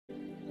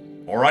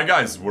Alright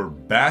guys, we're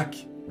back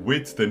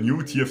with the new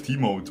TFT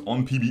mode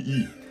on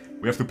PvE.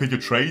 We have to pick a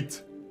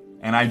trait,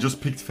 and I just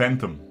picked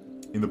Phantom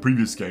in the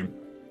previous game,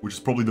 which is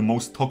probably the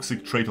most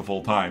toxic trait of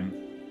all time.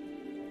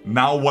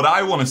 Now what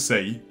I want to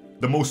say,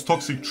 the most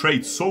toxic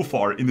trait so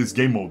far in this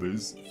game mode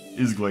is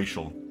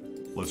Glacial.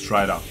 Let's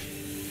try it out.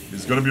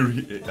 It's gonna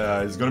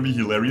be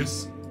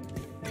hilarious.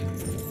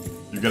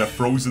 You get a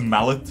frozen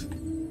mallet,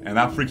 and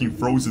that freaking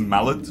frozen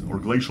mallet, or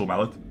glacial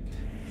mallet,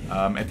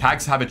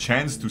 attacks have a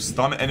chance to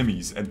stun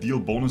enemies and deal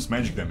bonus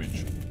magic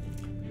damage.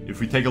 If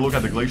we take a look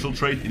at the glacial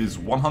trait, it is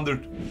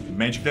 100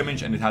 magic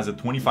damage and it has a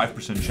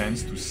 25%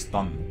 chance to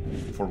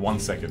stun for 1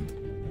 second.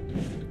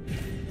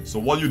 So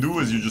what you do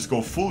is you just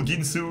go full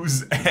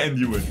Ginsu's and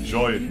you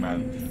enjoy it,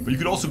 man. But you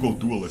could also go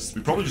duelist.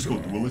 We probably just go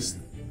duelist.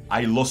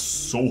 I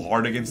lost so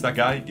hard against that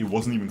guy, it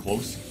wasn't even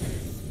close.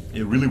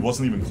 It really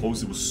wasn't even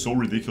close, it was so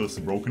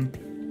ridiculously broken.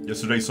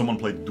 Yesterday someone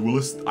played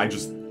duelist, I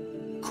just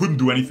couldn't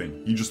do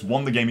anything. He just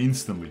won the game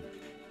instantly.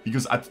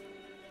 Because at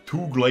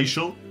 2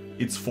 glacial,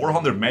 it's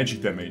 400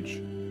 magic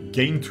damage.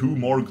 Gain 2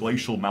 more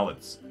glacial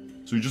mallets.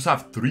 So you just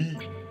have 3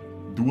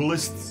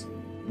 duelists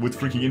with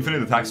freaking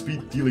infinite attack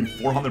speed, dealing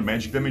 400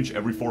 magic damage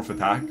every 4th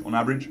attack on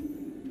average.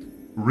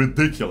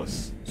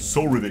 Ridiculous.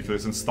 So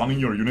ridiculous. And stunning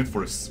your unit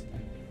for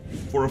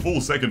a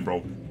full second,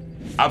 bro.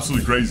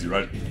 Absolutely crazy,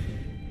 right?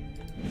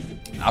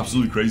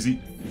 Absolutely crazy.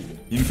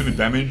 Infinite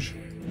damage.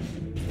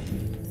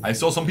 I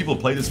saw some people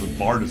play this with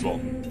Bard as well.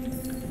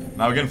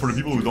 Now again, for the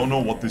people who don't know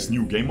what this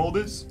new game mode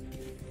is,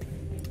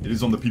 it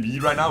is on the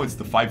PvE right now. It's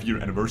the 5-year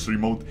anniversary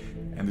mode,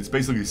 and it's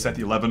basically set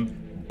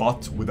 11,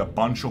 but with a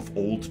bunch of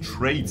old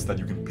traits that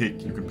you can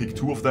pick. You can pick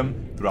 2 of them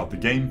throughout the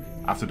game.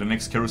 After the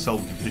next carousel,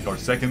 we can pick our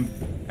second,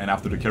 and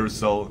after the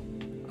carousel,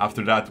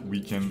 after that, we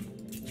can...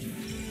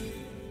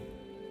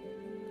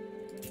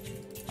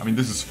 I mean,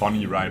 this is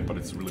funny, right? But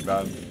it's really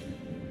bad.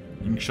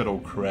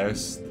 Inkshadow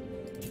Crest.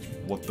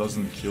 What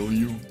doesn't kill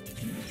you?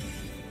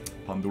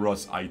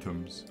 Pandora's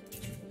items.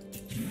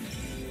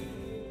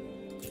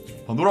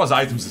 Pandora's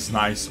items is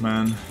nice,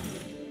 man.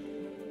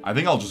 I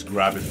think I'll just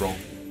grab it, bro.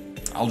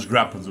 I'll just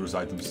grab Pandora's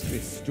items.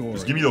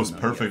 Just give me those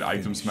perfect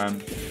items,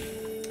 man.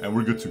 And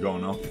we're good to go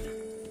now.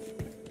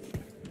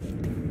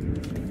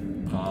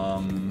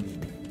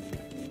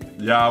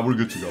 Yeah, we're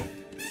good to go.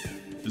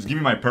 Just give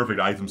me my perfect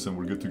items and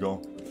we're good to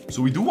go.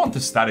 So we do want a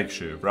static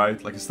shiv,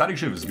 right? Like a static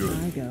shiv is good.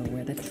 I go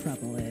where the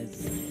trouble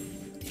is.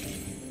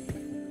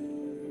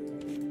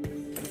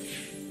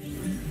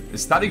 A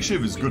static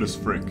shiv is good as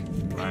frick,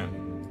 right?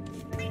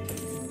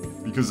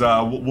 Because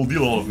we'll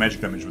deal a lot of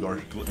magic damage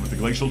with the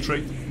glacial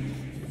trait.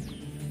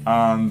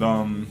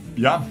 And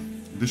yeah,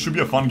 this should be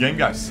a fun game,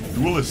 guys.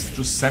 Duelist,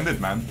 just send it,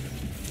 man.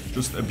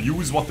 Just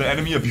abuse what the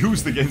enemy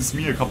abused against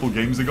me a couple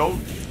games ago.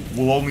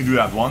 We'll only do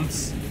that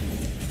once,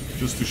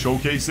 just to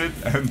showcase it.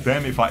 And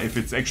then if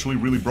it's actually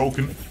really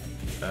broken,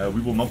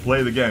 we will not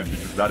play it again,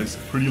 because that is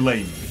pretty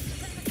lame.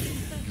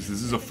 Because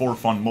this is a for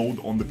fun mode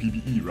on the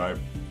PvE, right?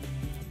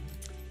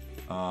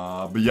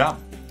 But yeah,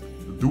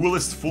 the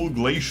duelist full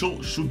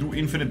glacial should do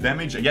infinite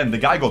damage. Again, the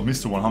guy got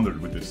Mr. 100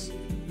 with this.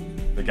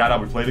 The guy that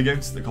we played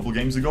against a couple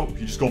games ago,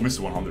 he just got Mr.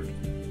 100.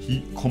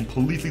 He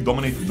completely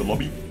dominated the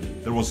lobby.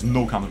 There was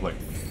no counterplay.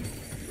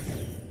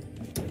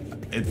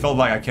 It felt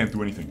like I can't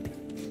do anything.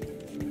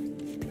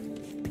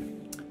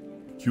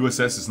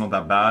 QSS is not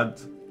that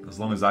bad. As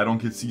long as I don't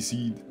get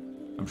CC'd.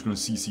 I'm just gonna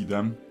CC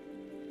them.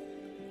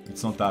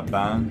 It's not that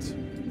bad.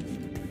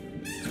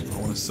 I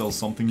want to sell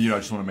something here. I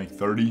just want to make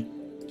 30.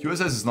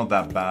 QSS is not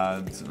that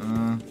bad. So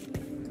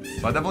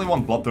I definitely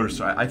want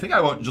Bloodthirster. I think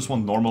I just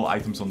want normal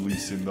items on Lee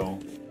Sin though.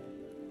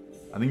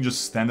 I think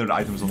just standard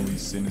items on Lee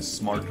Sin is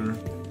smarter.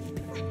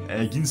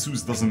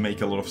 Ginsu's doesn't make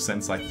a lot of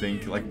sense, I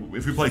think. Like,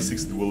 if we play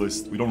 6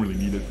 Duelist, we don't really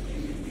need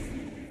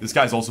it. This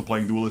guy's also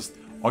playing Duelist.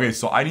 Okay,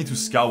 so I need to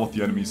scout what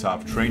the enemies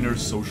have. Trainer,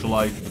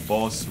 Socialite, the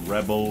Boss,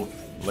 Rebel,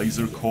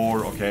 Laser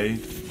Core, okay.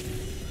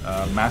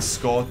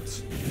 Mascot.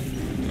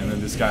 And then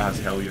this guy has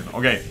Hellion.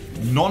 Okay,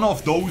 none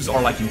of those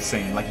are like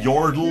insane. Like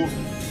Yordle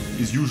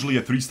is usually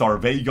a 3-star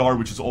Veigar,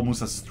 which is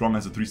almost as strong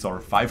as a 3-star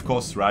 5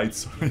 cost, right?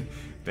 So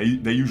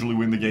they usually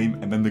win the game,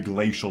 and then the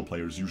glacial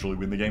players usually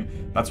win the game.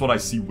 That's what I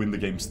see win the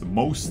games the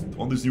most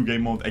on this new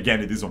game mode.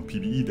 Again, it is on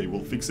PvE, they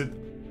will fix it.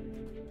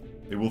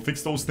 They will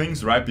fix those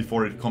things right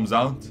before it comes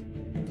out.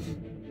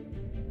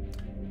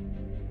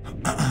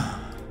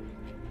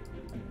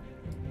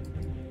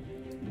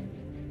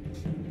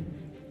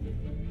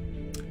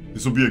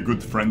 This will be a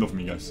good friend of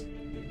me, guys.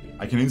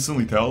 I can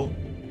instantly tell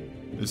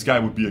this guy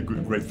would be a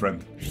great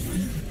friend.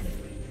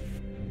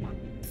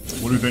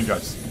 What do you think,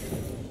 guys?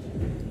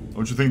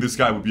 Don't you think this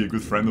guy would be a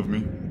good friend of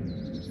me?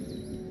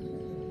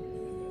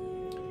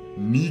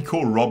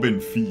 Nico Robin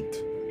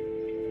Feet.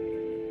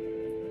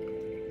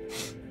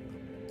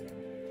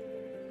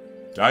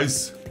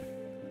 Guys,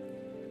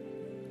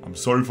 I'm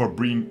sorry for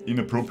being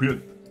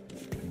inappropriate,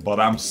 but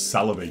I'm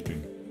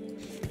salivating.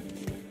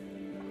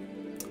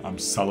 I'm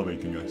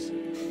salivating, guys.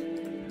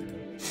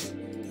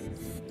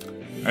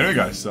 Anyway,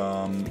 guys,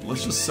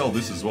 let's just sell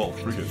this as well.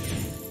 Frick it.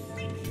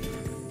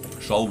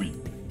 Shall we?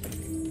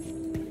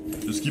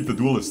 Just just keep the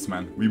duelists,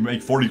 man. We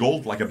make 40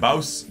 gold, like a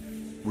boss.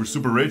 We're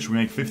super rich, we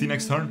make 50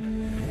 next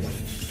turn.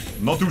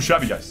 Not too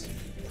shabby, guys.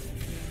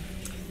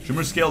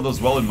 Shimmer Scale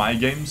does well in my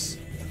games.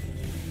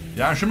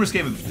 Yeah, Shimmer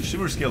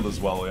Scale does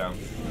well, yeah.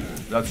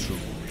 That's true.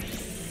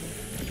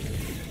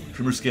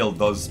 Shimmer Scale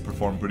does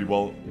perform pretty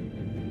well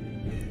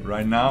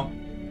right now.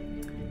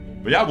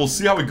 But yeah, we'll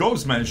see how it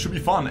goes, man. It should be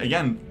fun.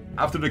 Again,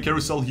 after the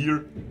carousel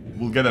here,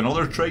 we'll get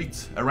another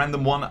trait, a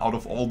random one out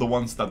of all the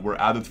ones that were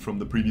added from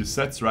the previous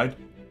sets, right?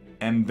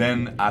 And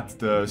then at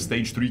the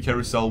stage 3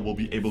 carousel, we'll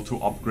be able to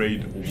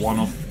upgrade one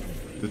of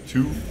the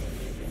two.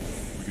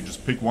 We can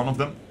just pick one of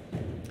them.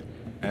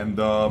 And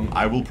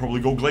I will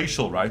probably go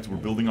Glacial, right? We're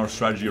building our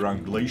strategy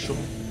around Glacial.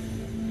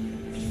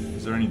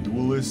 Is there any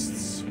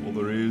duelists? Well,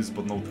 there is,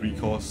 but no 3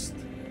 cost.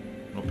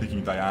 Not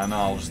picking Diana.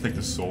 I'll just take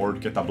the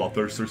sword, get that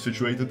Bloodthirster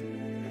situated.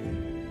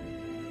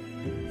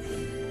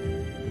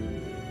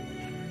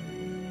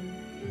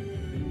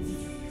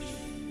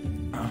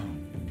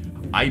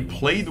 I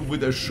played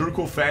with a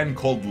shurkou fan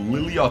called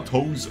Lilia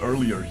Toes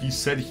earlier. He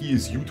said he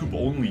is YouTube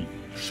only.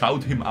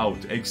 Shout him out,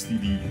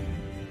 XTD.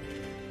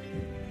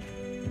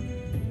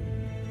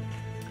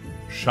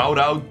 Shout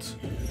out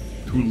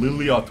to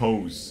Lilia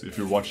Toes if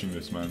you're watching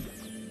this, man.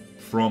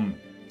 From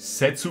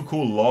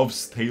Setsuko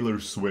Loves Taylor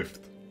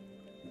Swift.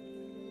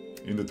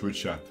 In the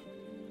Twitch chat.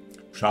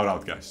 Shout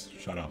out, guys.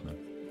 Shout out, man.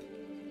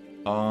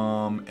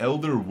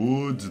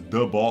 Elderwood,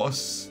 the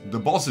boss. The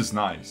boss is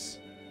nice.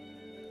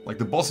 Like,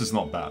 the boss is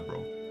not bad,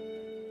 bro.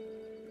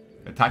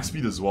 Attack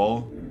speed as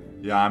well.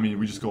 Yeah, I mean,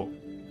 we just go...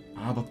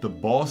 Ah, but the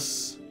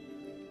boss...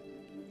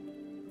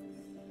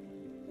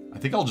 I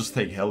think I'll just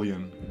take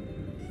Hellion.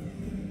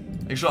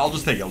 Actually, I'll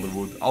just take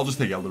Elderwood. I'll just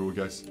take Elderwood,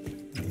 guys.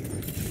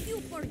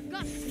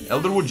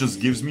 Elderwood just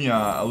gives me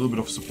a little bit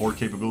of support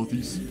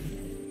capabilities.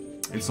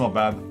 It's not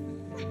bad.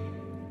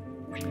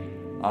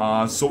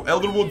 So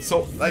Elderwood,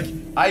 so, like,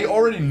 I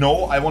already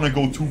know I want to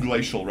go to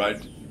Glacial,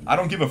 right? I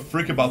don't give a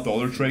frick about the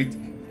other trait.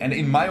 And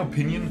in my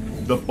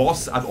opinion, the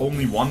boss at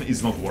only 1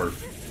 is not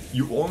worth.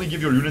 You only give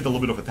your unit a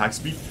little bit of attack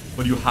speed,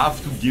 but you have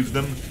to give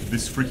them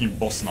this freaking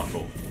boss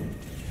knuckle.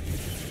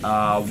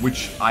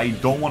 Which I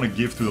don't want to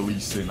give to the Lee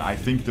Sin. I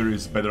think there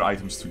is better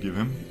items to give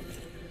him.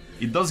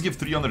 It does give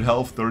 300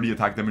 health, 30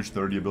 attack damage,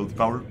 30 ability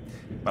power.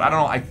 But I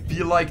don't know, I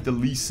feel like the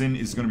Lee Sin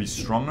is going to be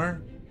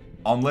stronger.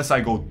 Unless I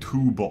go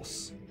 2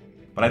 boss.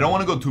 But I don't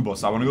want to go 2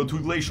 boss, I want to go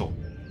 2 Glacial.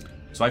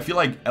 So I feel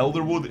like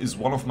Elderwood is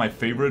one of my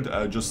favorite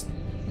just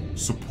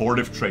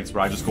supportive traits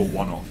where I just go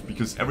 1 off.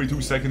 Because every 2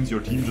 seconds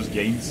your team just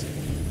gains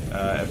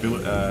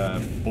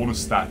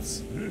bonus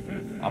stats.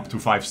 Up to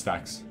 5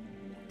 stacks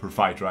per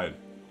fight, right?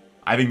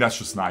 I think that's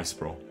just nice,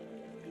 bro.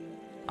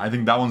 I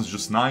think that one's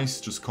just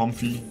nice, just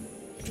comfy.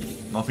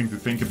 Nothing to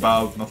think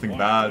about, nothing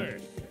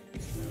bad.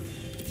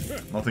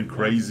 Nothing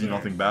crazy,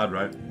 nothing bad,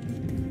 right?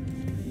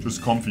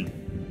 Just comfy.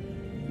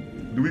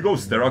 Do we go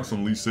Sterox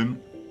on Lee Sin?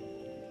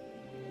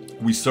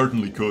 We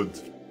certainly could.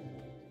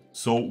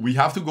 So we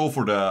have to go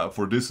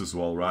for this as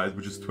well, right?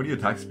 Which is 20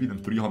 attack speed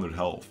and 300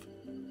 health.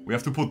 We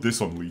have to put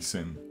this on Lee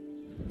Sin.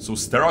 So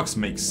Sterox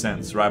makes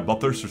sense, right?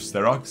 Bloodthirster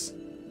Sterox.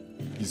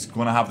 He's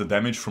gonna have the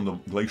damage from the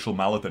Glacial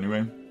Mallet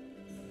anyway.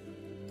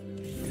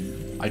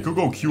 I could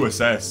go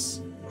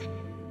QSS.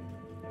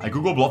 I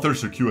could go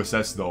Bloodthirster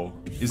QSS though.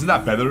 Isn't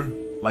that better?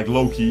 Like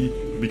low key,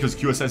 because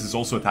QSS is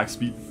also attack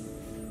speed.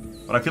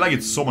 But I feel like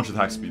it's so much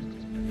attack speed.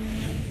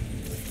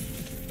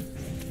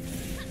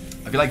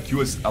 I feel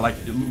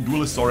like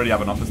duelists already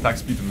have enough attack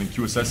speed, and then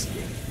QSS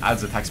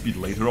adds attack speed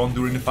later on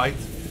during the fight.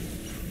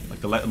 Like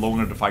the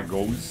longer the fight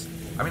goes.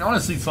 I mean,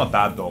 honestly, it's not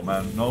bad though,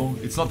 man. No,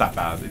 it's not that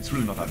bad. It's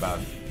really not that bad.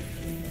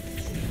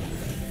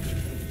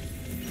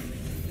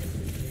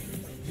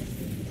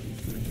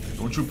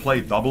 Don't you play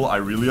double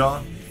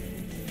Irelia?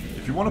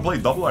 If you want to play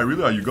double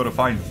Irelia, you gotta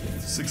find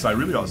 6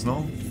 Irelias,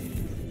 no?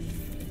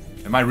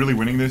 Am I really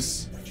winning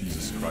this?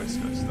 Jesus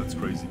Christ, guys, that's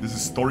crazy. This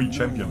is Story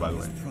Champion, by the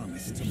way.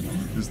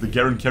 This is the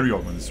Garen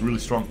carry-on, man. It's really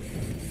strong.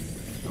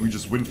 And we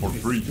just win for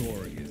free.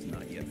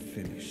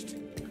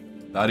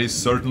 That is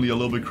certainly a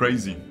little bit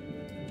crazy.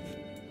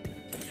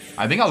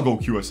 I think I'll go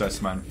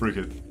QSS, man. Frick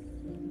it.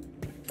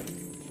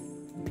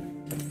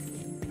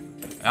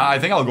 I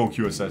think I'll go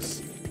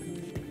QSS.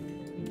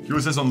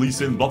 QSS on Lee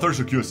Sin.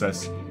 Bloodthirster or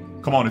QSS?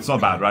 Come on, it's not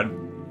bad, right?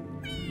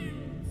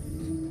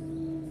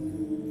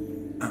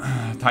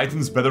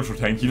 Titan's better for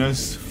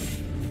tankiness.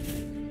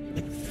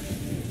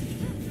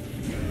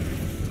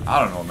 I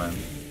don't know, man.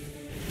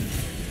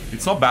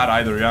 It's not bad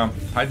either, yeah.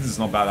 Titans is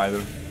not bad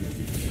either.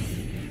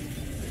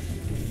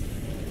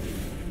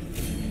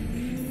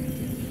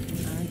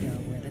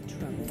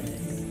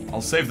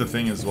 I'll save the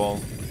thing as well.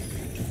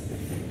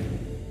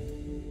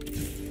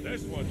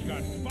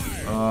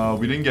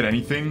 We didn't get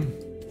anything.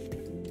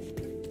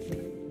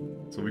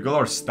 So we got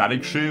our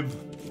static shiv.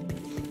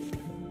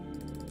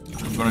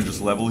 I'm gonna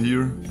just level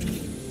here.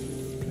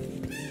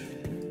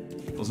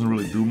 Doesn't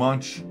really do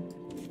much.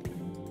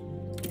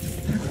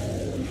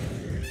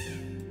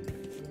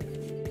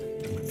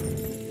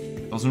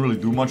 Doesn't really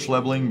do much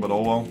leveling, but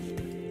oh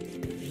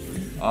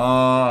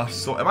well.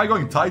 So am I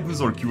going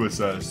Titans or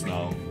QSS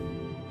now?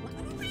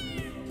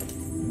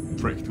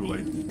 Frick, too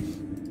late.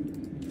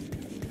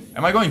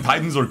 Am I going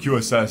Titans or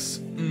QSS?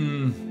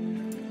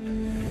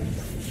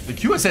 The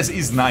QSS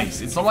is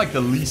nice. It's not like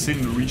the Lee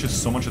Sin reaches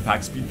so much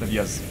attack speed that he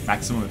has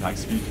maximum attack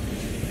speed.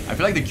 I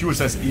feel like the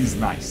QSS is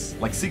nice.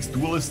 Like 6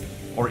 Duelist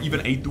or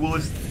even 8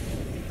 Duelist,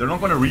 they're not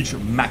going to reach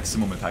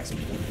maximum attack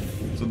speed.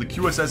 So the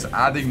QSS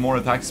adding more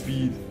attack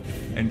speed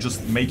and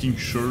just making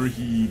sure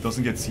he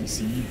doesn't get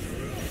CC'd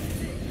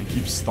and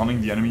keeps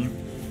stunning the enemy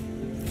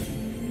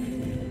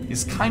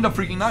is kind of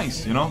freaking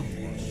nice, you know?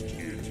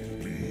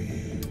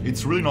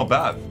 It's really not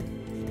bad.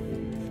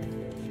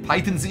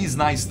 Titans is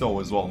nice though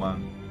as well,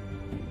 man.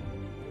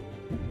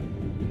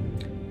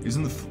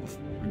 Isn't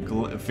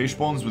Fish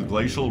Bones with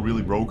Glacial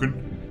really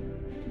broken?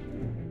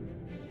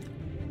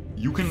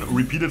 You can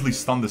repeatedly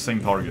stun the same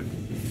target.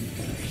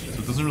 So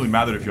it doesn't really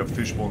matter if you have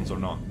Fish Bones or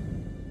not.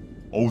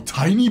 Oh,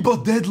 tiny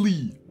but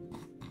deadly!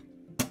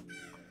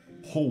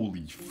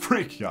 Holy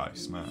frick,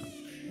 guys, man.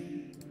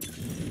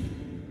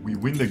 We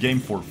win the game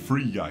for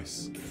free,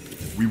 guys.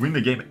 We win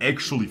the game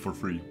actually for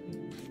free.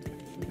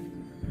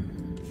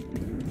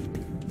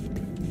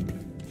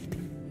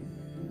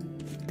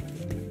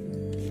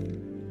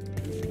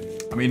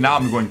 I mean, now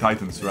I'm going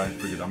Titans, right?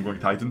 Forget it, I'm going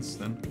Titans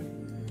then.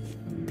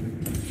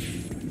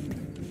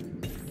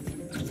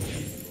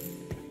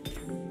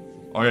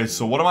 Okay,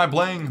 so what am I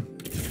playing?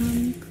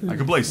 I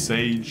could play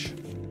Sage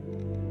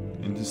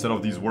instead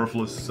of these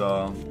worthless,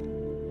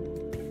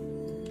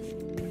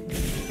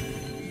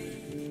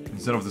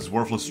 instead of this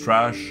worthless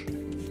trash,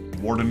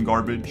 Warden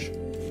garbage.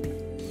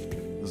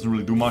 Doesn't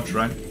really do much,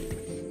 right?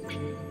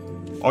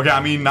 Okay, I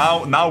mean,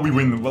 now we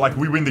win. Like,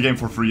 we win the game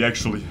for free,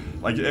 actually.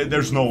 Like,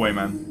 there's no way,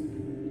 man.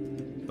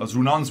 Does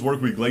Runan's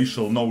work with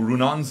Glacial? No,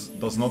 Runan's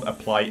does not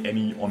apply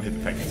any on-hit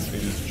effects.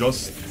 It is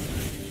just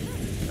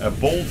a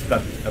bolt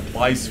that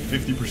applies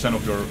 50%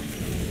 of your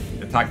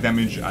attack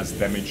damage as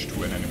damage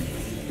to an enemy.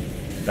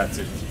 That's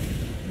it.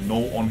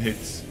 No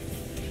on-hits.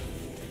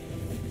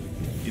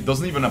 It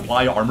doesn't even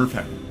apply armor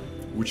pen,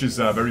 which is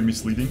very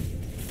misleading,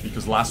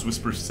 because Last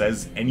Whisper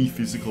says any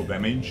physical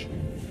damage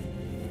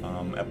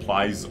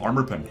applies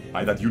armor pen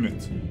by that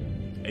unit.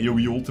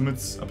 AoE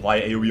ultimates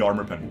apply AoE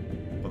armor pen.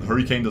 But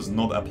Hurricane does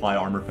not apply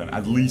armor pen,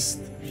 at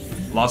least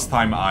last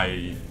time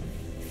I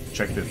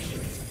checked it.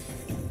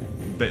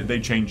 They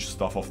change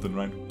stuff often,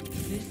 right?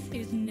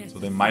 So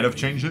they might have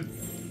changed it.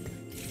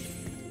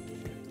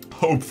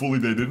 Hopefully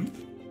they didn't.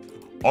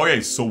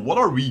 Okay, so what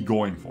are we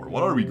going for?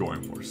 What are we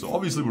going for? So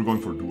obviously we're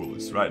going for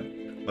Duelist,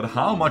 right? But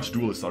how much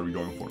Duelist are we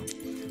going for?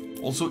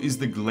 Also, is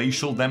the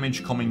Glacial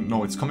damage coming?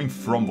 No, it's coming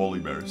from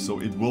Volibear,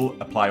 so it will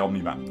apply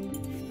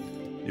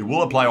Omnivamp. It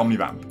will apply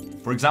Omnivamp.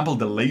 For example,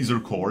 the Laser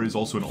Core is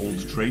also an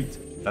old trait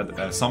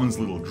that summons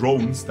little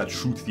drones that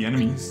shoot the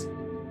enemies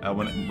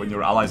when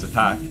your allies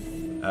attack.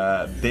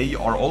 They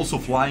are also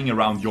flying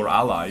around your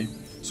ally,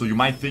 so you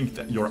might think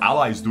that your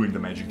ally is doing the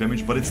magic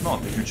damage, but it's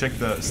not. If you check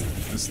the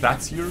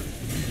stats here,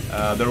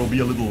 there will be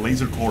a little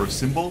Laser Core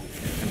symbol,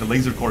 and the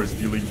Laser Core is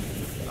dealing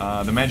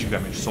the magic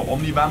damage. So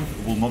Omnivamp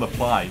will not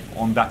apply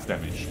on that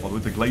damage, but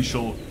with the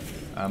Glacial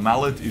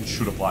Mallet it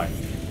should apply,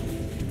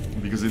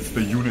 because it's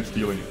the unit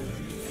dealing it.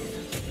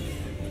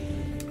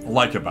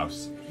 Like a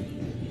boss.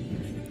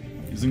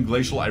 Isn't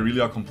Glacial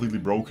Irelia completely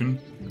broken?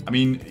 I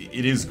mean,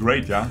 it is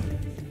great, yeah?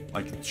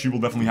 Like, she will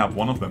definitely have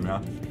one of them, yeah?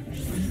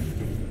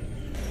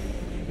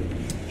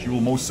 She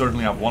will most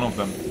certainly have one of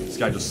them. This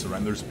guy just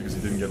surrenders because he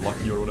didn't get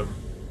lucky or whatever.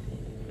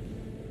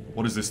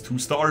 What is this, 2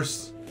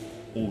 stars?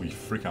 Holy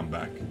frick, I'm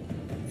back.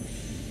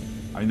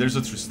 I mean, there's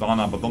a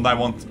Tristana, but don't I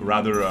want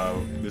rather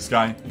this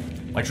guy?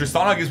 Like,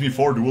 Tristana gives me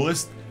 4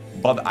 Duelist,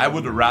 but I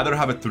would rather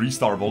have a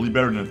 3-star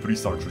Volibear than a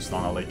 3-star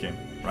Tristana late game,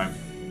 right?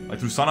 Like,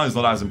 Tristana is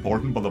not as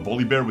important, but the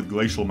Volibear with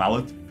Glacial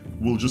Mallet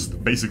will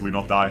just basically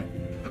not die.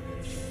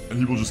 And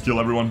he will just kill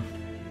everyone.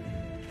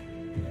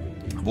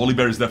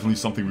 Volibear is definitely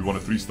something we want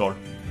a 3-star.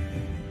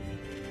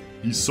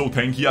 He's so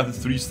tanky at the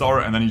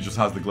 3-star, and then he just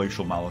has the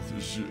Glacial Mallet.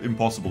 It's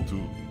impossible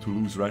to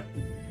lose, right?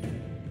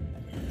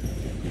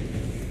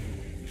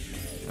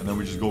 And then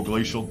we just go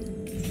Glacial.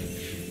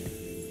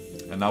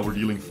 And now we're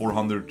dealing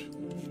 400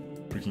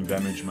 freaking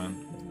damage,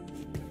 man.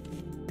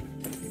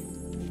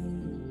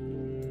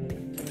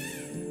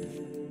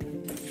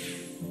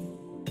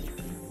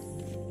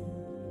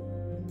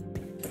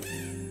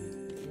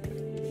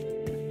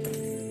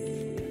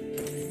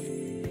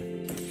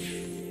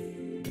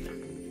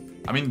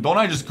 I mean, don't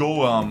I just go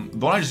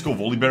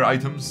Volibear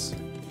items?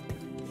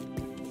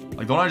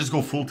 Like, don't I just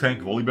go full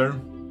tank Volibear?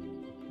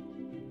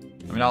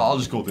 I mean, I'll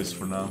just go this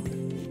for now.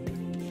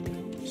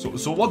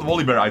 So what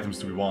Volibear items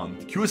do we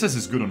want? QSS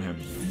is good on him.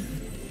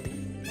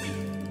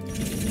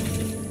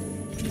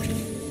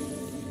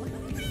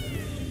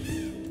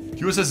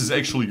 QSS is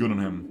actually good on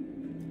him.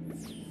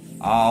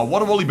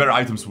 What Volibear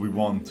items do we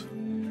want?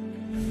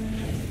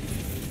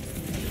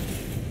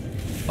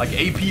 Like,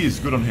 AP is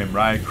good on him,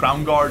 right?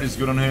 Crown Guard is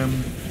good on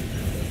him.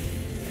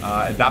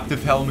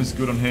 Adaptive Helm is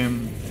good on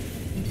him.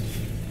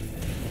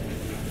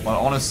 But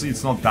honestly,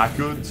 it's not that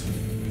good.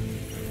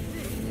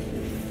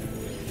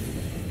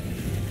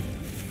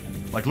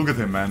 Like, look at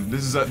him, man.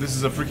 This is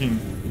a freaking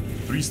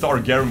 3-star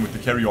Garen with the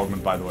carry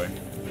augment, by the way.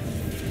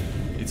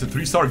 It's a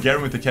 3-star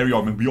Garen with the carry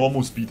augment. We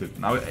almost beat it.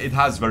 Now, it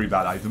has very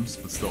bad items,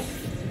 but still.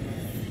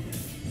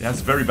 It has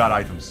very bad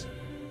items.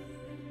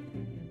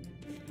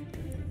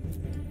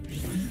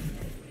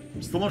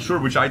 I'm still not sure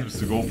which items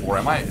to go for.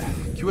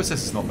 QSS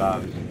is not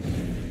bad.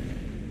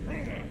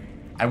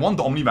 I want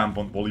the Omnivamp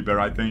on Volibear,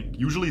 I think.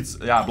 Usually it's...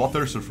 Yeah,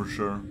 Bloodthirster for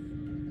sure.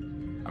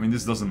 I mean,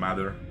 this doesn't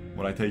matter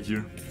what I take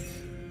here.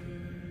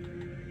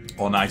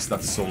 Oh, nice.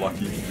 That's so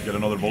lucky. To get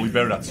another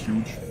Volibear, that's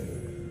huge.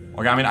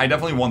 Okay, I mean, I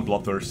definitely want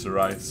Bloodthirster,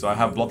 right? So I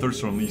have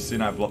Bloodthirster on Lee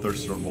Sin, I have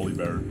Bloodthirster on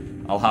Volibear.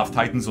 I'll have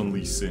Titans on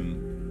Lee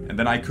Sin. And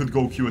then I could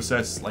go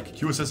QSS. Like,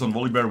 QSS on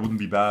Volibear wouldn't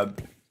be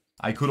bad.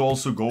 I could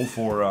also go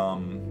for,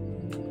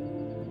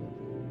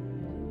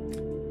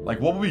 like,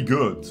 what would be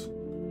good?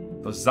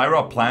 Does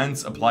Zyra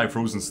Plants apply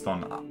Frozen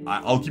Stun?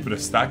 I'll keep it a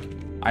stack.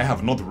 I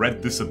have not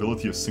read this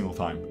ability a single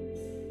time.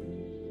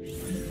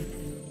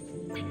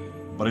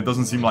 But it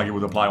doesn't seem like it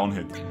would apply on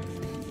hit.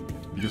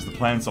 Because the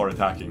plants are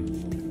attacking.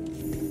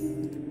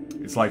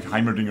 It's like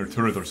Heimerdinger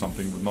Turret or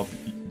something would not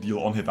deal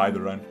on hit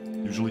either, right?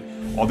 Usually.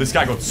 Oh, this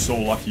guy got so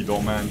lucky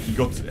though, man. He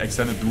got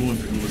extended duel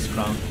into Duelist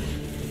Crown.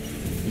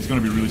 He's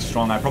gonna be really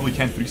strong. I probably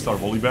can't 3-star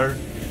Volibear.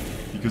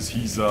 Because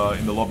he's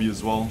in the lobby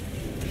as well.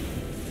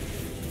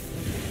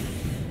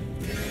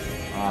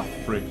 Ah,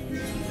 frick.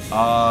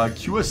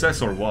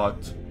 QSS or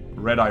what?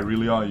 Red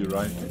Irelia, you're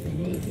right.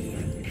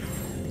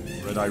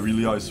 Red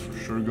Irelia is for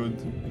sure good.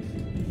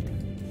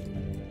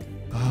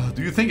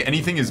 Do you think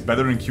anything is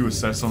better than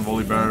QSS on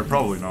Volibear?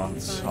 Probably not.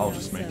 I'll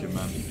just make it,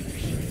 man.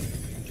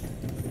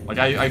 Like,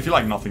 I feel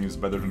like nothing is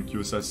better than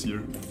QSS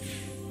here.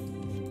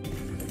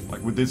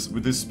 Like, with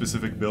this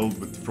specific build,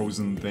 with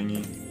Frozen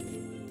thingy.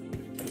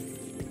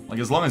 Like,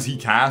 as long as he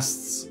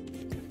casts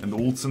and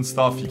ults and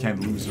stuff, he can't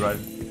lose, right?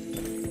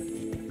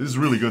 This is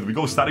really good. We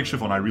go Static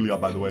Shift on Irelia,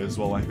 by the way, as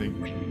well, I think.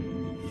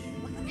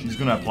 She's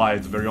gonna apply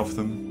it very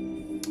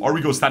often. Or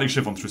we go Static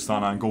Shift on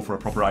Tristana and go for a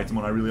proper item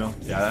on Irelia.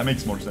 Yeah, that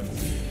makes more sense.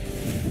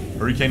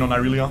 Hurricane on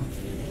Irelia.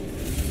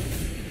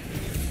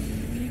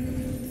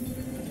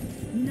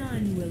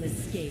 None will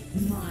escape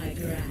my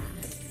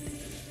grasp.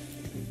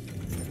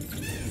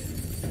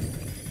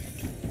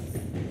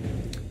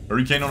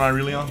 Hurricane on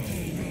Irelia?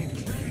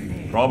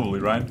 Probably,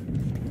 right?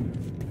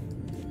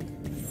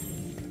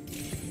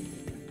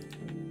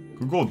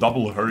 Could go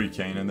double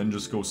Hurricane and then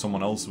just go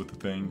someone else with the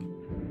thing.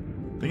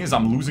 Thing is,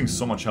 I'm losing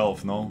so much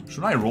health, no?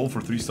 Shouldn't I roll for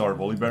 3-star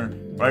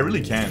Volibear? But I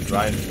really can't,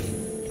 right?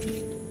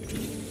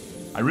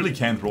 I really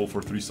can't roll for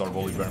 3-star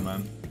Volibear,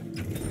 man.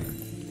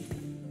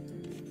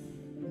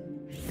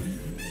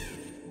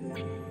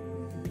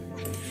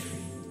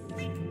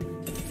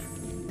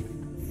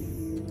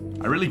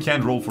 I really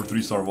can't roll for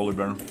 3-star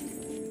Volibear.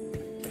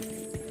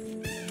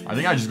 I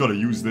think I just gotta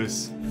use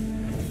this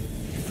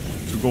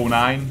to go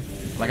 9.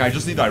 Like, I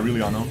just need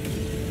Irelia, no?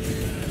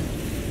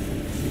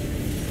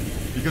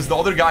 Because the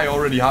other guy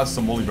already has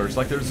some Volibears.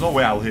 Like, there's no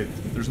way I'll hit.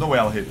 There's no way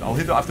I'll hit. I'll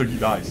hit after he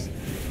dies.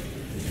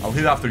 I'll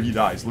hit after he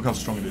dies. Look how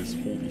strong it is.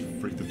 Holy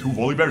frick. The 2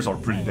 Volibears are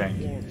pretty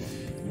dang.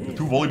 The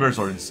 2 Volibears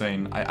are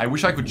insane. I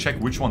wish I could check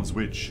which one's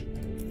which.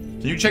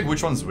 Can you check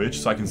which one's which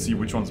so I can see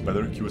which one's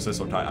better?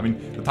 QSS or Titan? I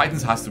mean, the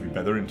Titans has to be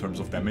better in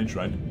terms of damage,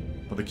 right?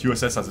 But the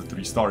QSS as a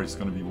 3-star is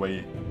gonna be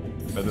way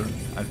better,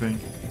 I think.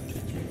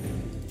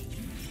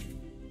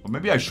 Or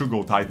maybe I should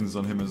go Titans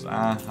on him as...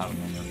 I don't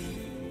know, man.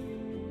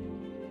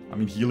 I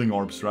mean, healing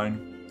orbs, right?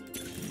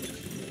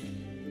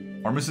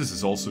 Armistice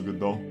is also good,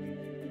 though.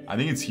 I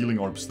think it's healing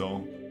orbs,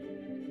 though.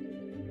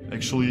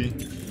 Actually,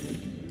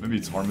 maybe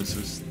it's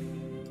Armistice.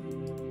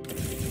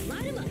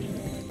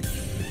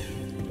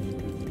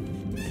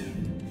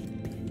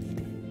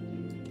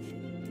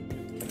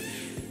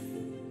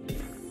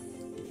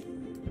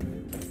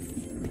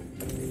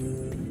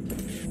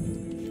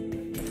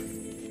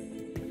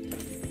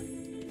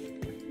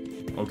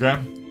 Okay.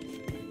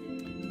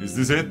 Is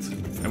this it?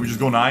 Can we just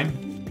go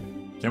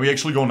 9? Can we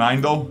actually go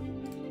 9 though?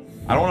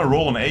 I don't want to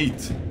roll on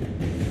 8.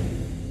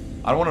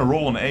 I don't want to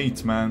roll on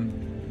 8, man.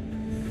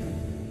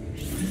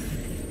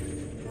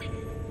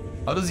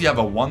 How does he have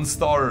a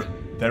 1-star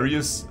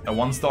Darius, a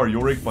 1-star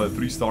Yorick, but a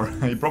 3-star?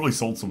 He probably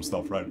sold some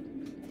stuff, right?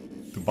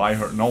 To buy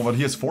her. No, but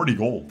he has 40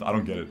 gold. I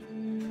don't get it.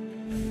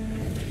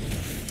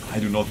 I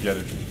do not get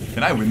it.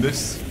 Can I win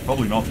this?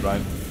 Probably not,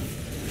 right?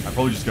 I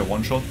probably just get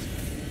 1 shot.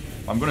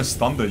 I'm gonna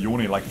stun the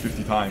Yone like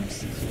 50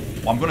 times.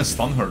 Oh, I'm gonna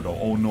stun her though.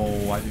 Oh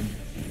no, I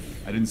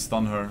didn't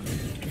stun her.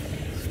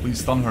 Please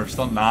stun her.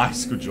 Stun.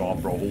 Nice, good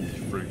job, bro. Holy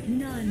frick.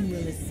 None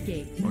will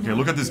escape. Okay,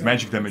 look at this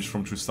magic damage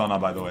from Tristana,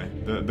 by the way.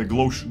 The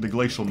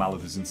Glacial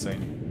Mallet is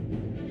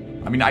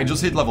insane. I mean, I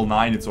just hit level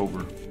 9, it's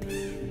over.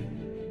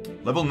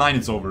 Level 9,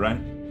 it's over, right?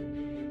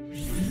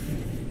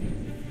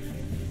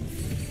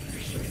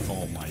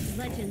 Oh my god.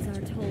 Legends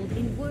are told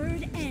in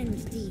word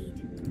and deed.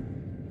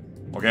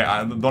 Okay,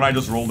 don't I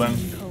just roll then?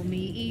 Call me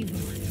evil.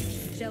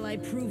 Shall I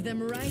prove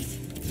them right?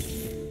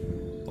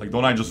 Like,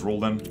 don't I just roll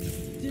then?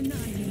 Deny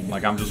me.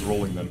 Like, I'm just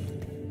rolling then.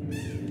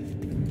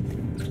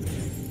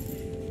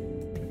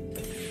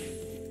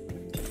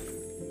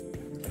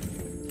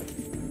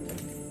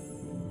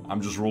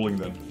 I'm just rolling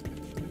then.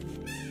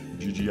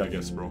 GG, I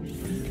guess, bro.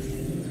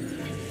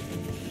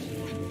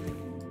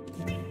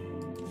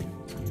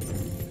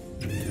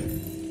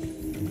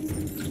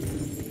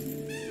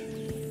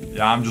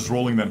 Yeah, I'm just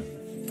rolling them.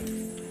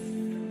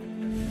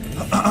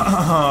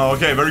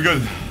 Okay, very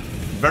good.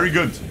 Very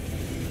good.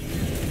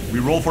 We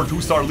roll for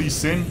 2-star Lee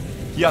Sin.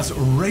 He has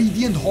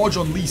Radiant Hodge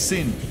on Lee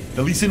Sin.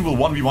 The Lee Sin will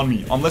 1v1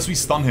 me, unless we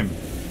stun him.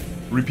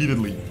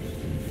 Repeatedly.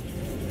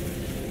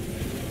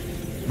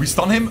 We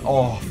stun him?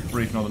 Oh,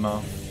 freak, not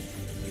enough.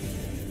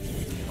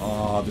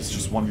 Oh, this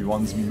just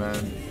 1v1s me,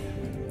 man.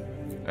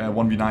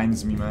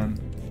 1v9s me, man.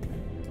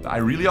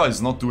 Irelia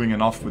is not doing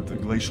enough with the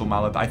Glacial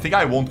Mallet. I think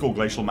I won't go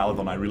Glacial Mallet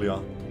on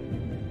Irelia.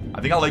 I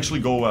think I'll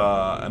actually go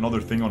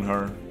another thing on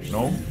her.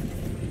 No?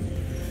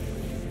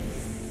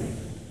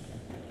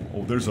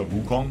 Oh, there's a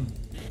Wukong.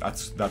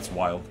 That's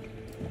wild.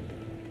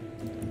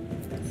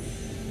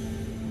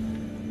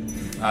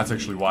 That's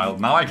actually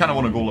wild. Now I kind of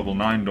want to go level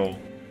 9, though.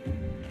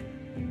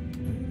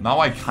 Now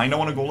I kind of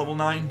want to go level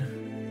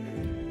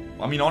 9.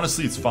 I mean,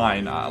 honestly, it's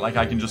fine. Like,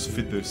 I can just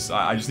fit this.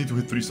 I just need to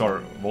hit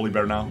 3-star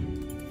Volibear now.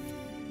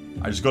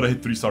 I just gotta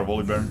hit 3-star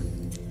Volibear.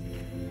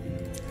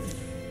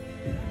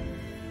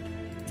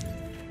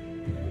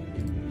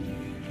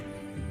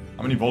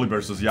 How many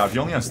Volibears does he have? He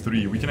only has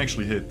 3. We can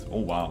actually hit.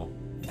 Oh, wow.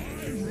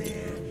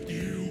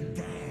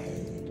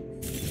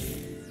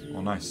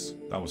 Oh, nice.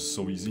 That was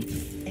so easy.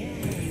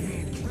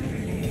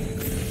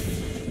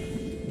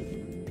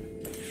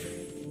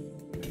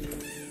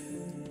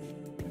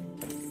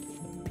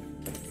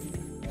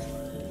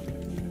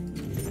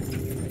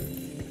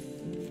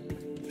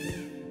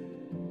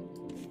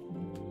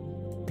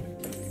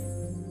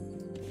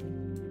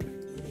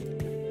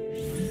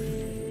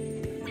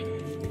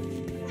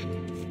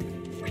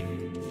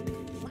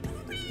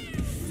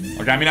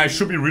 Okay, I mean, I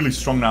should be really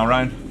strong now,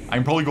 right? I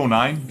can probably go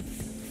 9.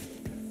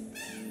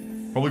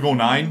 Probably go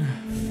 9.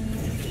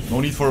 No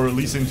need for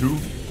Lee Sin 2.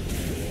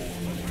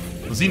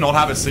 Does he not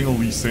have a single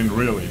Lee Sin,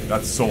 really?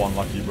 That's so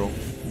unlucky, bro.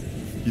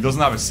 He doesn't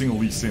have a single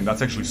Lee Sin.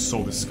 That's actually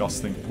so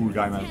disgusting. Poor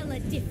guy,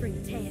 man.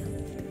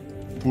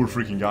 Poor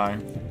freaking guy.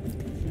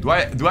 Do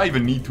I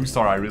even need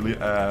 2-star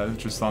Irelia,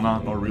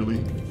 Tristana? Not really.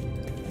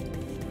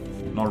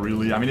 Not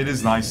really. I mean, it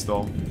is nice,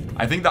 though.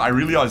 I think that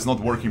Irelia is not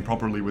working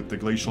properly with the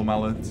Glacial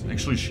Mallet.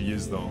 Actually, she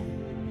is, though.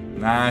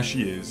 Nah,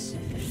 she is.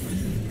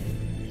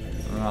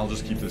 I'll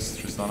just keep this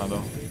Tristana,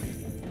 though.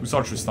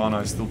 2-star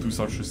Tristana is still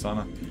 2-star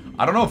Tristana.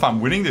 I don't know if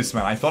I'm winning this,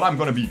 man. I thought I'm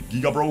gonna be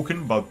Giga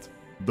Broken, but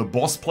the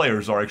boss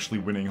players are actually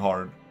winning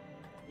hard.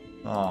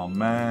 Oh,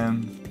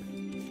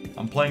 man.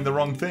 I'm playing the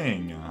wrong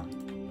thing.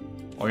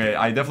 Okay,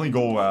 I definitely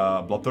go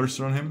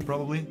Bloodthirster on him,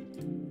 probably.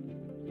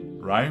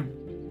 Right?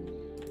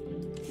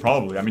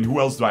 Probably. I mean, who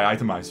else do I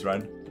itemize,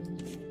 right?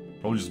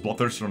 Probably just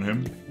Bloodthirster on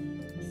him.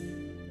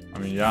 I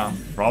mean, yeah,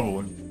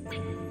 probably.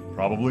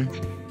 Probably.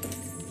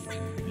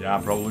 Yeah,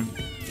 probably.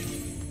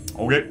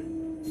 Okay.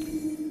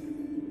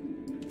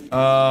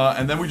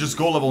 And then we just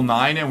go level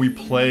 9 and we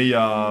play,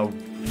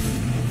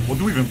 what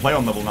do we even play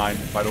on level 9,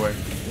 by the way?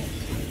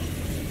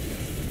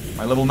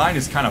 My level 9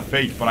 is kind of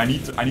fake, but I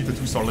need the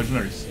 2-star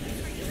legendaries.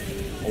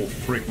 Oh,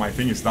 frick, my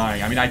thing is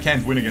dying. I mean, I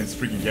can't win against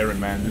freaking Garen,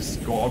 man. This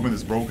augment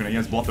is broken and he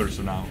has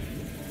Bloodthirster now.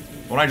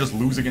 Don't I just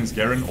lose against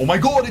Garen? Oh my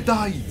god, it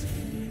died!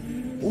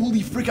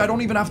 Holy frick, I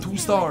don't even have 2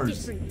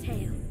 stars.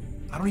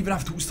 I don't even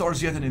have 2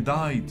 stars yet and it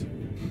died.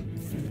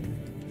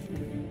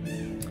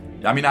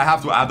 Yeah, I mean, I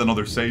have to add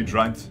another Sage,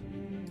 right?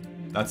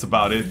 That's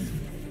about it.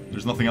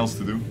 There's nothing else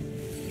to do.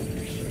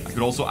 I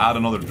could also add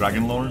another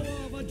Dragonlord.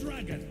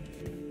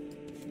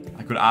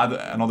 I could add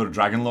another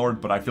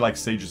Dragonlord, but I feel like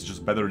Sage is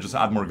just better. Just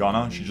add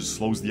Morgana. She just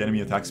slows the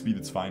enemy attack speed.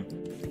 It's fine.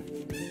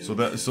 So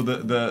the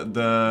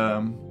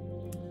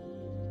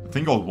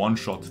thing got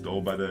one-shot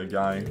though by the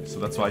guy, so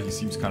that's why he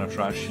seems kind of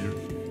trash here.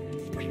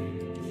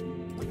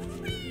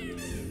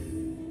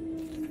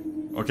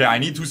 Okay, I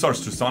need 2 stars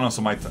Tristana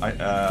so my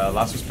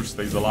Last Whisper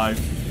stays alive.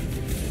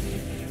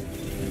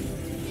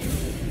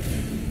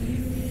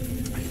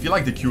 I feel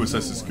like the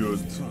QSS is good,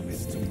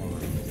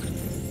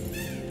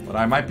 but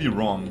I might be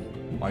wrong.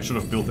 I should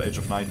have built the Edge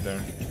of Night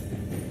there.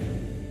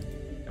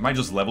 Am I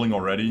just leveling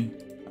already?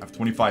 I have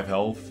 25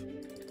 health.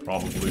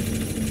 Probably.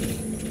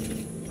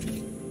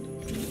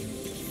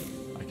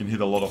 I can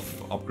hit a lot of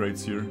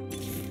upgrades here.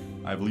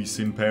 I have Lee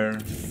Sin pair.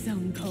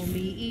 Some call me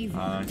evil.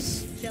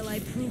 Nice. Shall I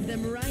prove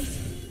them right?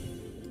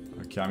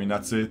 Okay, I mean,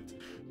 that's it.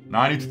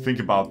 Now I need to think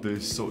about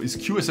this. So is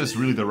QSS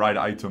really the right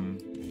item?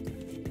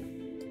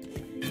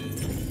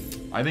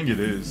 I think it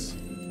is.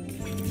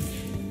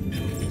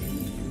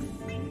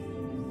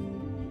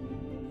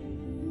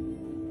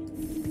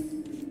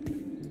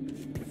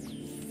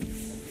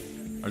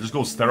 I just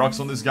go Sterox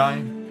on this guy.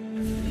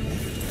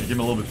 Make him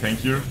a little bit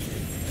tankier.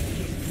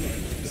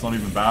 It's not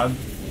even bad.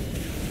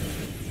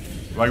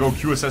 Do I go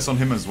QSS on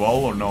him as well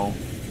or no?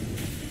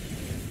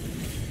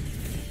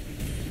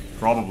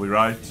 Probably,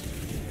 right?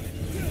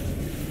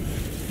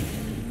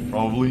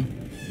 Probably.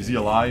 Is he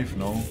alive?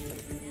 No.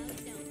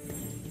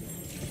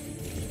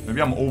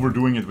 Maybe I'm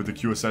overdoing it with the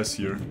QSS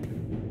here.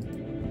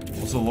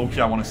 Also, low-key,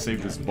 I want to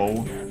save this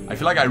bow. I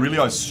feel like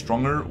Irelia is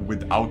stronger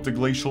without the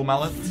Glacial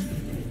Mallet.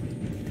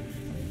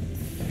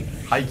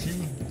 High-key.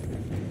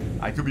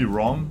 I could be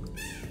wrong.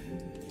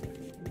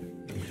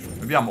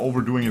 Maybe I'm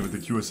overdoing it with the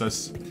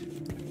QSS.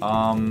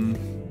 I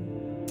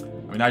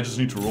mean, I just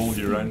need to roll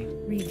here, right?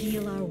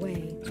 Reveal our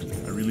way.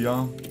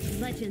 Irelia.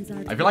 Legends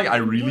are I feel like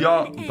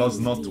Irelia born does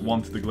and not deed.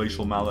 want the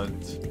Glacial Mallet.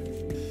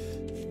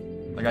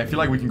 Like, I feel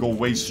like we can go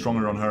way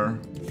stronger on her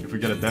if we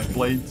get a Death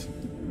Blade.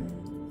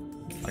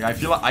 Like, I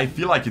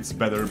feel like it's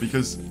better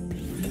because,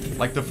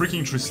 like, the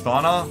freaking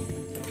Tristana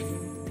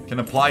can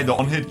apply the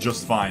on-hit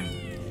just fine.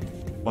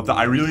 But the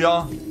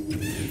Irelia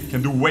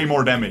can do way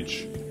more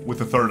damage with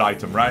the third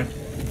item, right?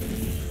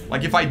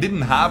 Like, if I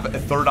didn't have a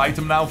third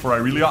item now for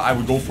Irelia, I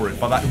would go for it.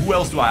 But who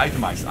else do I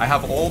itemize? I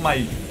have all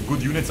my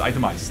good units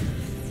itemized.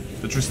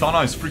 The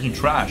Tristana is freaking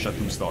trash at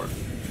 2-star.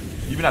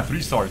 Even at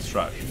 3-star, it's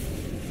trash.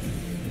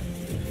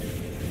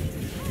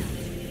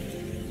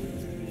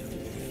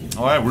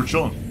 Alright, we're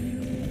chilling.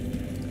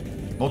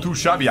 Not too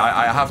shabby.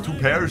 I have 2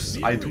 pairs.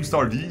 I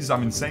 2-star these.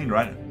 I'm insane,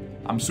 right?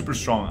 I'm super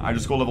strong. I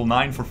just go level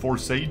 9 for 4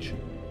 Sage.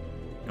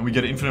 And we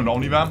get infinite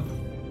Omnivamp.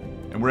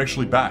 And we're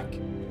actually back.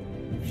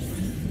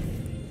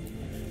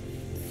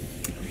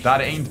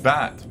 That ain't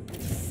bad.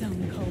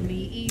 Some call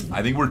me evil.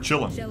 I think we're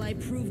chilling. Shall I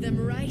prove them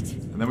right?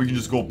 And then we can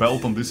just go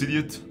belt on this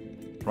idiot.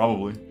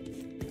 Probably.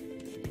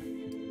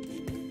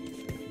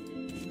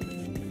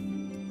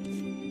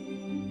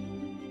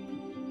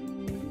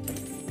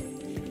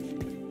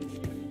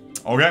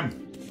 Okay.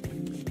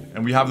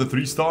 And we have the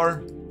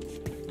 3-star.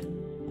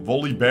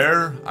 Volley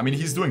Bear. I mean,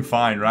 he's doing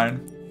fine, right?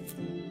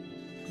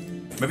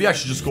 Maybe I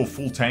should just go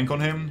full tank on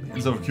him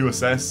instead of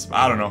QSS.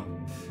 I don't know.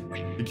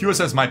 The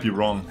QSS might be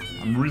wrong.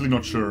 I'm really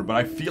not sure. But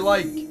I feel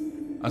like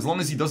as long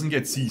as he doesn't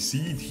get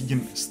CC'd, he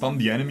can stun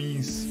the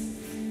enemies.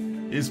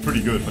 It is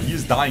pretty good. But he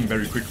is dying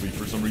very quickly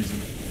for some reason.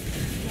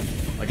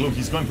 Like, look,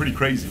 he's going pretty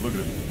crazy. Look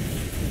at him.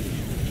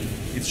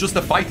 It's just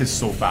the fight is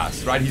so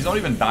fast, right? He's not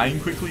even dying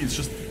quickly. It's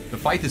just the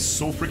fight is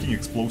so freaking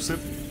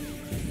explosive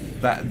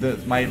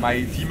that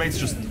my teammates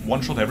just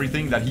one-shot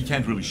everything that he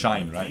can't really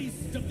shine, right?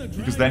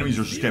 Because the enemies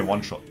are just getting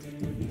one-shot.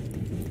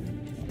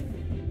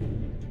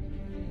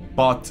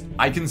 But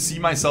I can see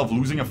myself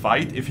losing a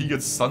fight if he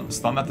gets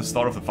stunned at the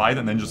start of the fight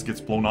and then just gets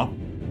blown up.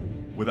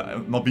 With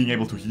not being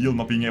able to heal,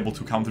 not being able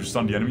to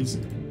counter-stun the enemies.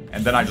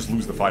 And then I just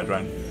lose the fight,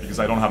 right? Because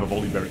I don't have a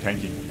Volley Bear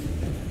tanking.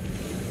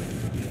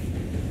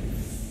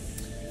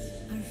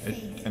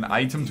 An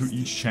item to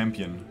each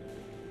champion.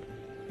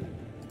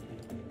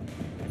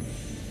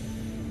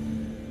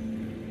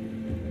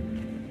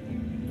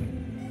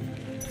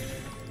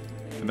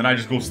 And then I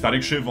just go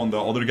Static Shiv on the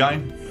other guy.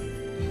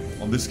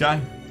 On this guy.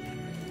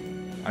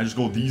 I just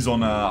go these on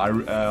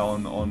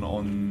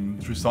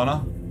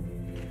Tristana.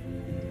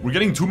 We're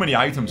getting too many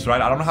items,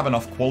 right? I don't have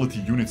enough quality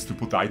units to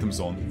put the items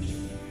on.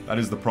 That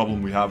is the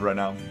problem we have right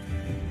now.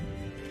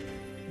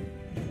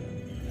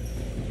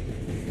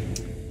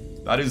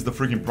 That is the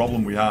freaking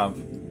problem we have.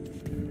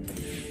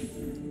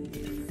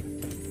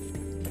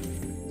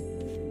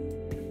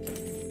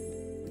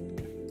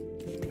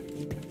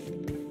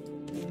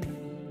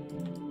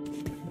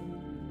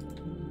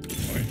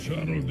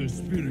 The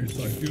spirits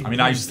I feel. I mean,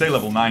 I stay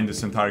level 9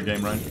 this entire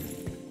game, right?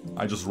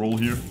 I just roll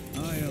here.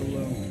 I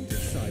alone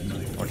decide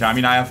my. Okay, I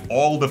mean, I have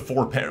all the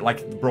 4 pairs.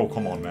 Like, bro,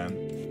 come on, man.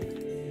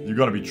 You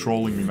gotta be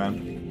trolling me,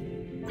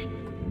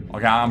 man.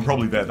 Okay, I'm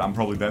probably dead. I'm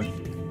probably dead.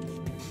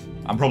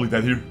 I'm probably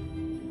dead here.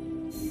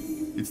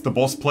 It's the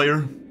boss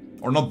player.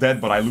 Or not dead,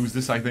 but I lose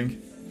this, I think.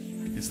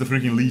 It's the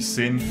freaking Lee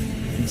Sin.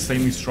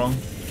 Insanely strong.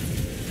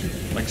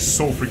 Like,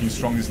 so freaking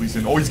strong, this Lee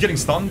Sin. Oh, he's getting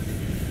stunned.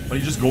 But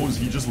he just goes,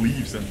 he just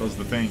leaves and does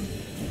the thing.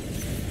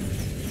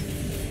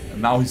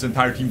 And now his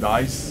entire team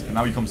dies. And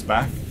now he comes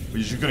back. But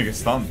he's just gonna get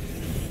stunned.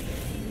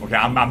 Okay,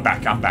 I'm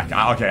back.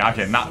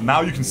 Okay.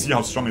 Now you can see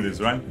how strong it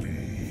is, right?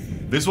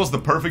 This was the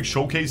perfect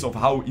showcase of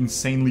how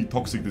insanely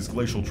toxic this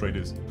Glacial trait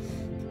is.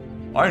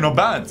 Alright, not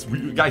bad.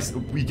 Guys,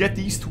 we get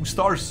these 2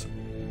 stars.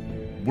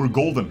 We're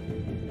golden.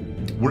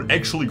 We're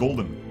actually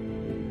golden.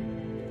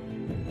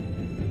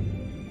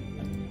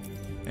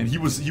 And he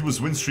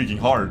was win streaking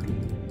hard.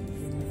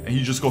 And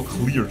he just got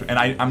cleared. And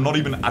I'm not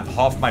even at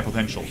half my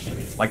potential.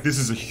 Like, this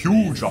is a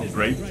huge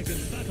upgrade.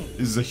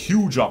 This is a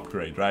huge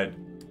upgrade, right?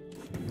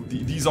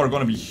 These are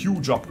gonna be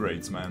huge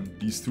upgrades, man.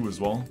 These 2 as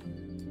well.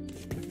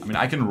 I mean,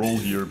 I can roll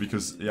here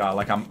because, yeah,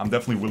 like, I'm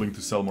definitely willing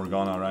to sell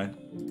Morgana, right?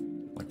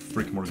 Like,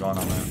 frick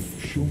Morgana, man.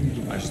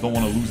 I just don't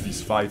want to lose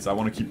these fights. I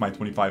want to keep my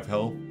 25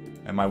 health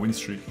and my win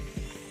streak.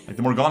 Like,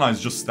 the Morgana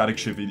is just Static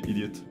Shiv,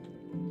 idiot.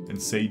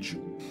 And Sage.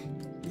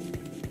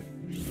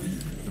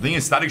 The thing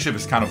is, Static Shiv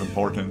is kind of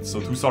important, so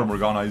 2-star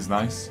Morgana is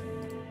nice.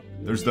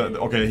 There's the...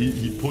 Okay,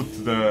 he put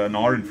the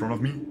Gnar in front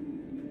of me.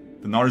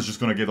 The Gnar is just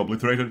gonna get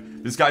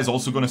obliterated. This guy's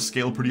also gonna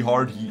scale pretty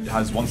hard. He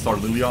has 1-star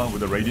Lilia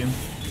with a Radiant.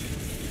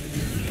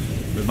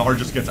 The Gnar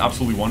just gets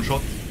absolutely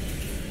one-shot.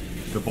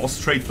 The boss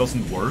trait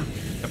doesn't work,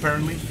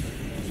 apparently.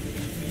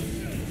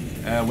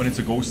 When it's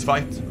a ghost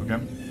fight, okay?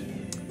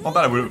 Not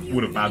that it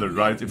would have mattered,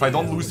 right? If I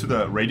don't lose to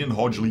the Radiant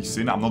Hodge Lee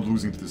Sin, I'm not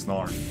losing to this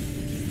Gnar.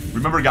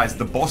 Remember guys,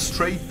 the boss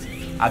trait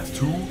at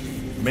 2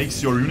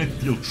 makes your unit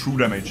deal true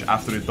damage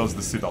after it does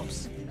the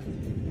sit-ups.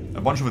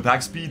 A bunch of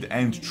attack speed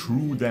and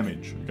true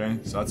damage, okay?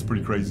 So that's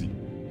pretty crazy.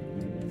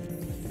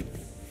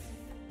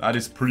 That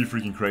is pretty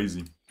freaking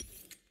crazy.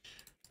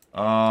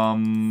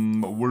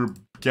 We're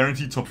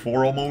guaranteed top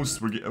 4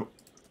 almost. We're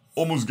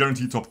almost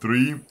guaranteed top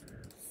 3.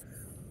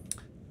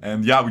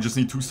 And yeah, we just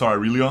need 2-star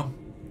Irelia.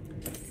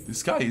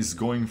 This guy is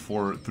going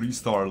for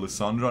 3-star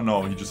Lissandra.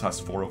 No, he just has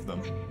 4 of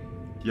them.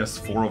 He has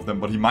 4 of them,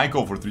 but he might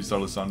go for 3-star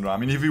Lissandra. I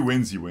mean, if he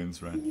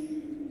wins, right?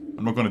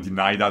 I'm not gonna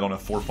deny that on a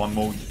 4 fun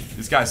mode.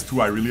 This guy has 2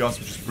 Irelias,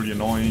 which is pretty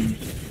annoying.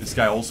 This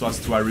guy also has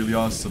 2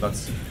 Irelias, so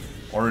that's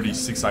already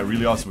 6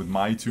 Irelias with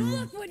my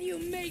 2.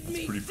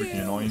 It's pretty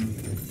freaking annoying.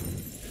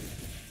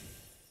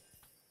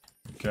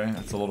 Okay,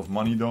 that's a lot of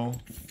money though.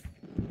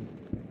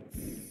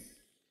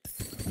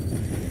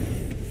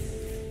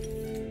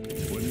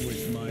 Wouldn't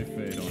wish my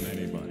fate on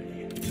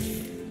anybody.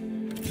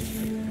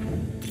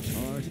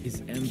 Heart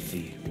is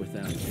empty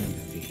without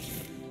empathy.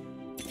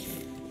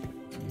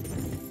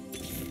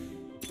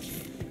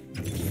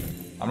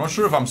 I'm not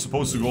sure if I'm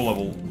supposed to go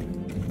level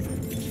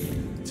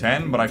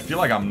 10, but I feel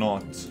like I'm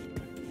not.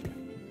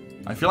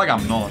 I feel like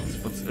I'm not,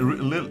 but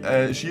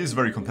she is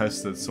very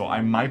contested, so I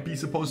might be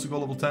supposed to go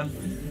level 10.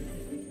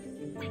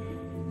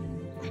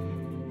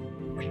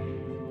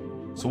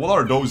 So what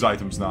are those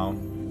items now?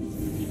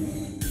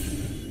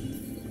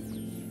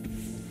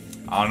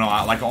 I don't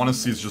know, like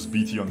honestly it's just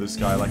BT on this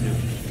guy, like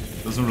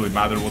it doesn't really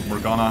matter what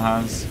Morgana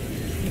has.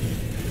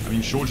 I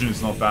mean Shojin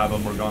is not bad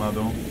on Morgana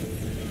though.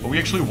 But we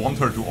actually want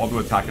her to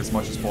auto-attack as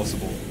much as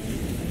possible.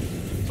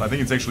 So I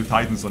think it's actually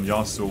Titans on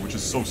Yasuo, which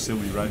is so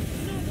silly, right?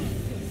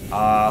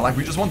 Like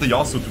we just want the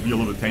Yasuo to be a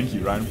little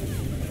tanky, right?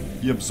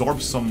 He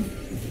absorbs some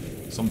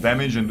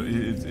damage and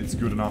it's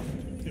good enough.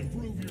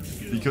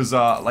 Because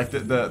like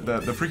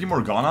the freaking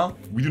Morgana,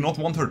 we do not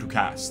want her to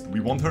cast.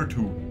 We want her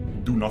to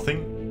do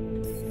nothing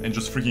and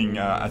just freaking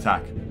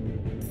attack.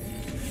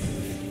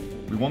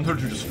 We want her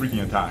to just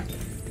freaking attack.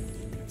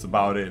 That's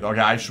about it. Okay,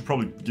 I should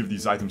probably give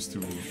these items to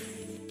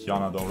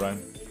Qiyana though, right?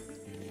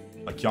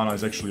 Like Qiyana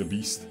is actually a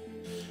beast.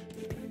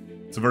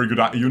 It's a very good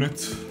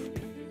unit.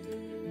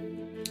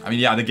 I mean,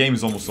 yeah, the game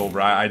is almost over.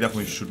 I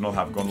definitely should not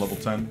have gone level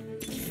 10.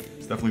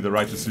 It's definitely the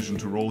right decision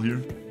to roll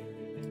here.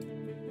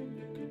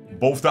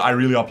 Both the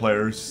Irelia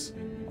players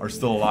are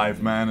still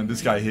alive, man, and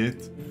this guy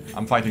hit.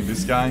 I'm fighting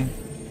this guy.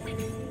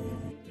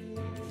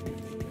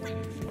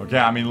 Okay,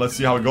 I mean, let's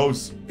see how it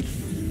goes.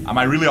 I'm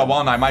Irelia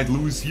 1, I might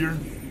lose here.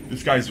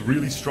 This guy is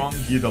really strong.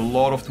 He had a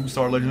lot of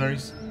 2-star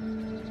legendaries.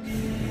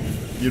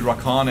 He had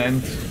Rakan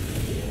and...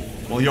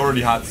 well, he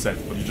already had Sett,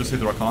 but he just hit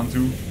Rakan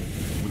too.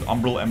 With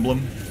Umbral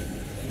emblem.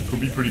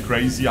 Could be pretty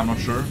crazy, I'm not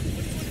sure.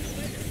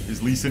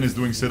 His Lee Sin is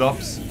doing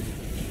sit-ups.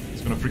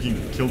 He's gonna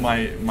freaking kill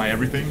my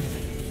everything.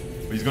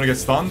 But he's gonna get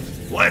stunned.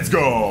 Let's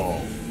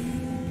go!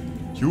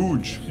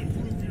 Huge.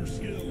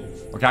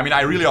 Okay, I mean,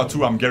 Irelia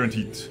 2, I'm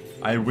guaranteed.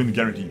 I win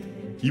guaranteed.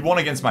 He won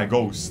against my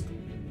Ghost.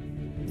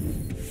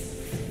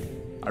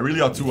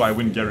 Irelia 2, I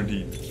win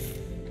guaranteed.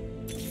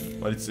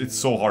 But it's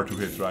so hard to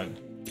hit, right?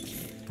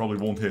 Probably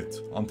won't hit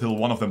until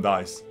one of them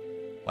dies.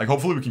 Like,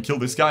 hopefully we can kill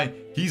this guy.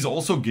 He's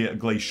also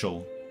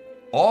Glacial.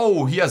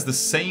 Oh, he has the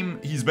same...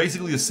 he's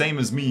basically the same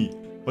as me.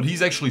 But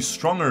he's actually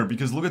stronger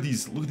because look at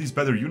these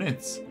better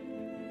units.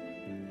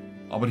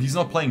 Oh, but he's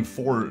not playing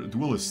 4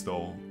 duelists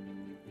though.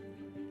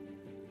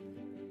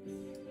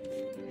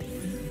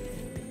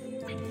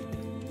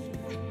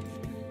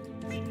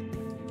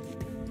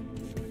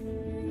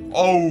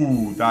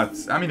 Oh,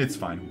 that's... I mean, it's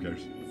fine. Who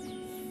cares?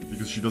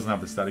 Because she doesn't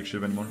have the static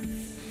shiv anymore.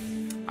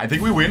 I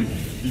think we win,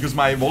 because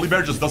my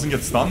Volibear just doesn't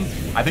get stunned.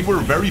 I think we're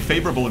very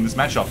favorable in this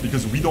matchup,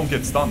 because we don't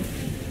get stunned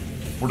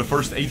for the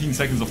first 18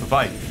 seconds of the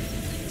fight.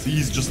 See,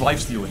 he's just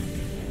lifestealing.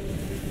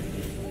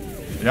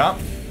 Yeah?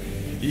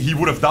 He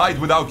would have died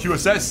without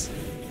QSS.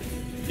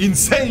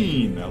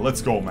 Insane!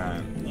 Let's go,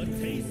 man.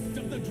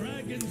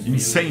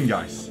 Insane,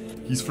 guys.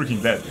 He's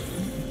freaking dead.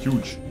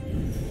 Huge.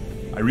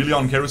 Irelia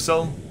on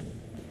Carousel.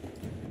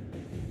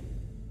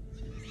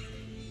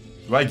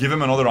 Do I give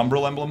him another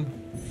Umbral emblem?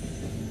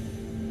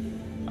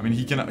 I mean,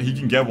 he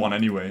can get one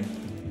anyway.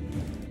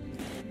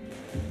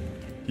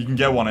 He can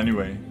get one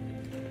anyway.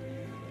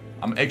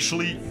 I'm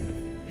actually...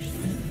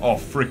 oh,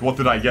 frick, what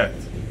did I get?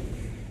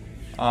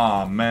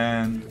 Ah,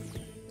 man.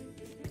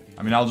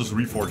 I mean, I'll just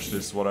reforge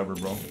this, whatever,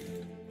 bro. I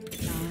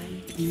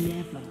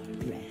never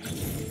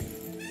rest.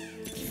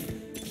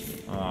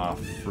 Ah,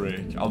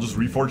 frick. I'll just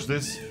reforge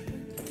this.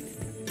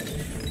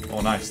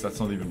 Oh, nice. That's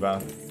not even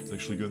bad. It's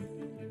actually good.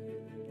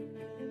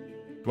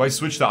 Do I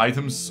switch the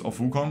items of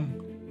Wukong?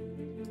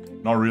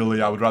 Not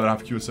really. I would rather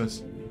have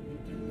QSS.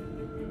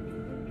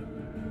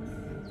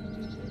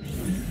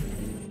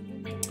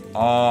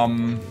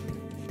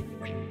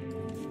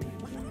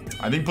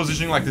 I think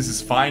positioning like this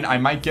is fine. I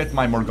might get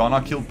my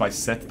Morgana killed by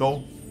Sett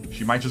though.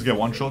 She might just get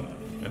one shot,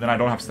 and then I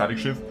don't have static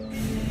shiv.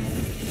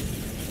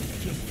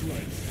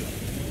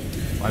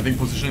 I think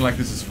positioning like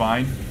this is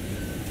fine.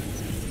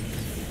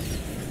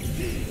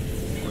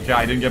 Okay,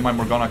 I didn't get my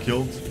Morgana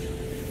killed.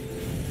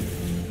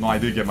 No, I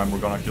did get my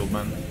Morgana killed,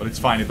 man. But it's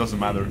fine, it doesn't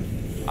matter.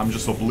 I'm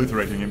just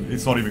obliterating him.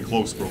 It's not even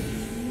close, bro.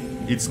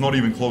 It's not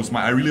even close.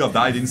 My Irelia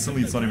died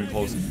instantly, it's not even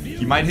close.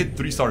 He might hit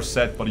 3-star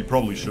Sett, but he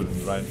probably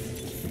shouldn't, right?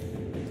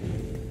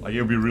 Like,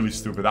 it would be really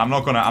stupid. I'm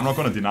not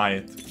gonna deny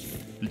it.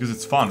 Because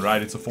it's fun,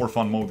 right? It's a for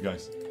fun mode,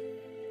 guys.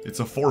 It's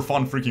a for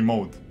fun freaking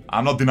mode.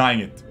 I'm not denying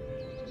it.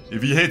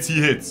 If he hits,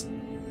 he hits.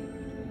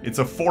 It's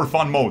a for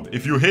fun mode.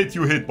 If you hit,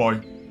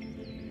 boy.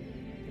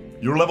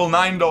 You're level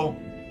 9, though.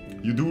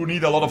 You do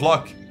need a lot of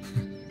luck.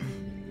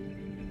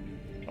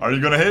 Are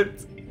you gonna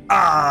hit?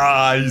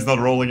 Ah, he's not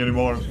rolling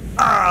anymore.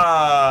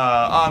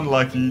 Ah,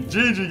 unlucky.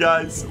 GG,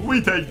 guys.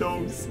 We take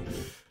those.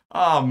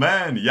 Ah,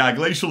 man. Yeah,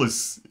 Glacial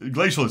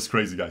is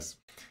crazy, guys.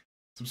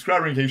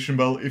 Subscribe, ring notification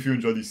bell if you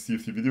enjoy these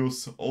TFT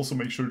videos. Also,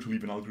 make sure to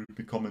leave an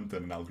algorithmic comment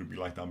and an algorithmic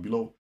like down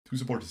below to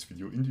support this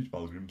video in the YouTube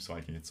algorithm so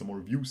I can get some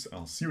more views. And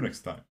I'll see you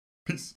next time. Peace.